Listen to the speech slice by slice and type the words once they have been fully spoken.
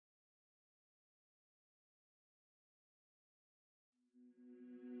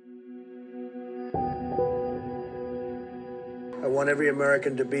I want every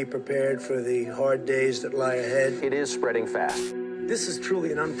American to be prepared for the hard days that lie ahead. It is spreading fast. This is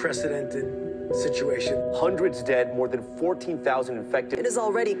truly an unprecedented situation. Hundreds dead, more than 14,000 infected. It has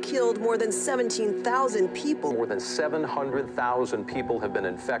already killed more than 17,000 people. More than 700,000 people have been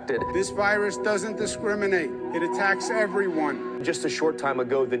infected. This virus doesn't discriminate. It attacks everyone. Just a short time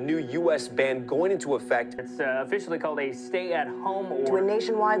ago, the new U.S. ban going into effect. It's officially called a stay-at-home order. To a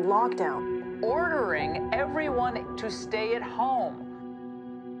nationwide lockdown. Ordering everyone to stay at home.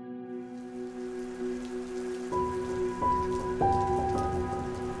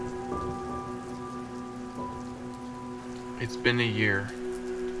 It's been a year,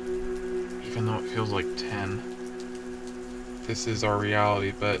 even though it feels like 10. This is our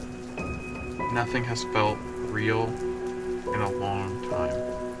reality, but nothing has felt real in a long time.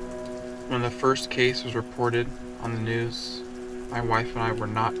 When the first case was reported on the news, my wife and I were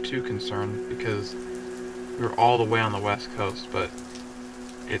not too concerned because we were all the way on the West Coast, but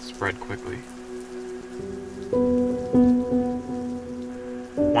it spread quickly.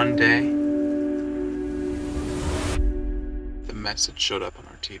 One day, the message showed up on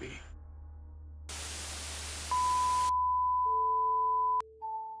our TV.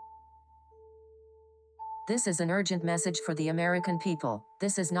 This is an urgent message for the American people.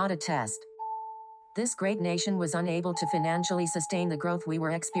 This is not a test. This great nation was unable to financially sustain the growth we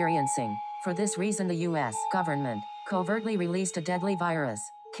were experiencing. For this reason, the U.S. government covertly released a deadly virus,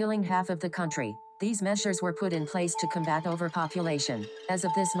 killing half of the country. These measures were put in place to combat overpopulation. As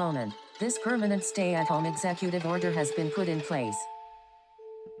of this moment, this permanent stay-at-home executive order has been put in place.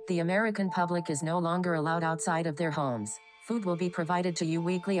 The American public is no longer allowed outside of their homes. Food will be provided to you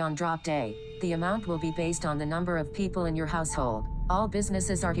weekly on drop day. The amount will be based on the number of people in your household. All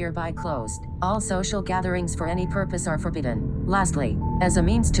businesses are hereby closed. All social gatherings for any purpose are forbidden. Lastly, as a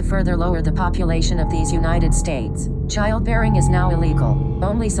means to further lower the population of these United States, childbearing is now illegal.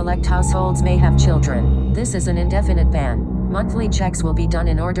 Only select households may have children. This is an indefinite ban. Monthly checks will be done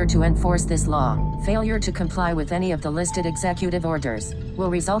in order to enforce this law. Failure to comply with any of the listed executive orders will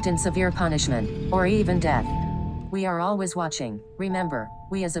result in severe punishment, or even death. We are always watching. Remember,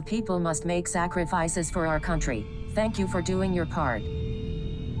 we as a people must make sacrifices for our country. Thank you for doing your part.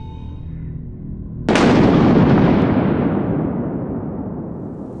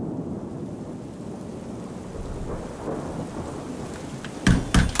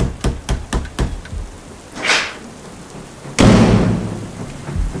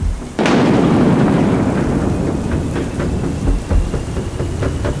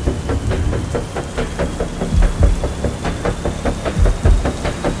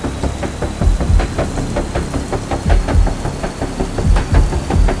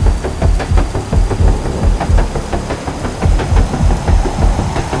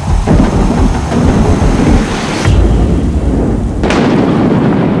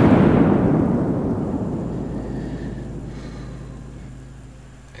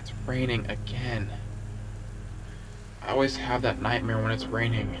 Raining again. I always have that nightmare when it's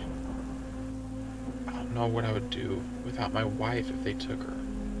raining. I don't know what I would do without my wife if they took her.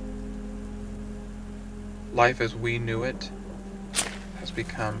 Life as we knew it has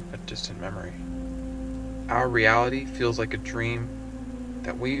become a distant memory. Our reality feels like a dream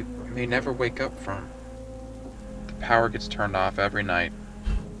that we may never wake up from. The power gets turned off every night.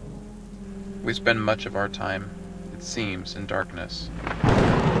 We spend much of our time, it seems, in darkness.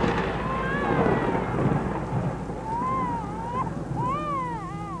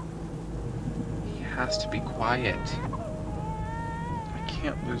 Has to be quiet. I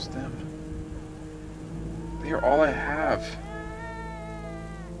can't lose them. They are all I have.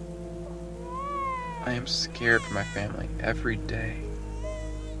 I am scared for my family every day.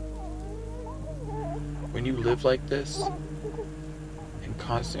 When you live like this, in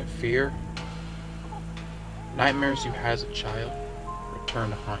constant fear, nightmares you had as a child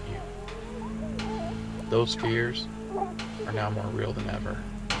return to haunt you. Those fears are now more real than ever.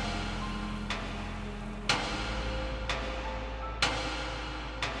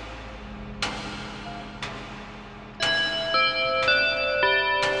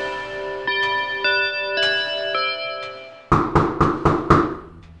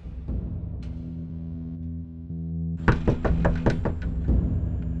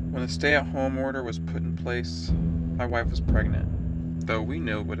 When the stay-at-home order was put in place, my wife was pregnant. Though we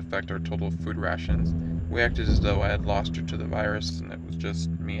knew it would affect our total food rations, we acted as though I had lost her to the virus and it was just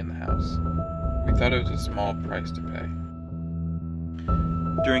me in the house. We thought it was a small price to pay.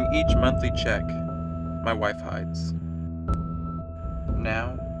 During each monthly check, my wife hides.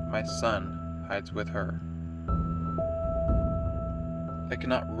 Now, my son hides with her. I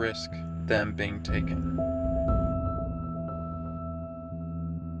cannot risk them being taken.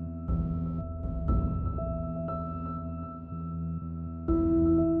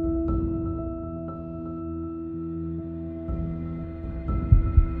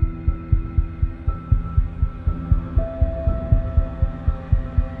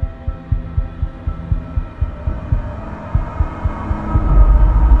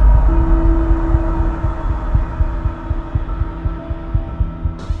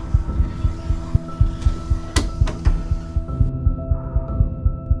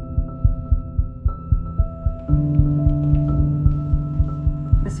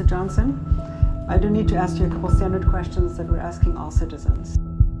 Mr. Johnson, I do need to ask you a couple standard questions that we're asking all citizens.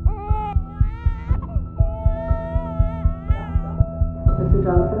 Mr.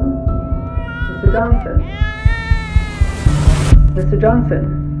 Johnson? Mr. Johnson? Mr. Johnson?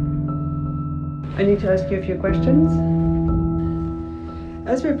 I need to ask you a few questions.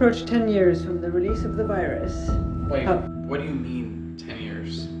 As we approach 10 years from the release of the virus... Wait, what do you mean 10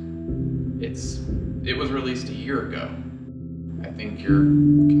 years? It was released a year ago. I think you're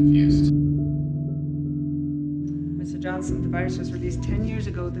confused. Mr. Johnson, the virus was released 10 years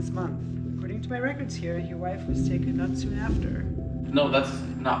ago this month. According to my records here, your wife was taken not soon after. No, that's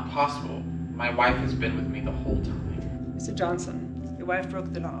not possible. My wife has been with me the whole time. Mr. Johnson, your wife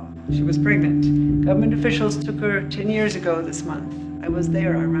broke the law. She was pregnant. Government officials took her 10 years ago this month. I was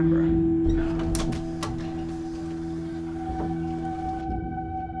there, I remember. No.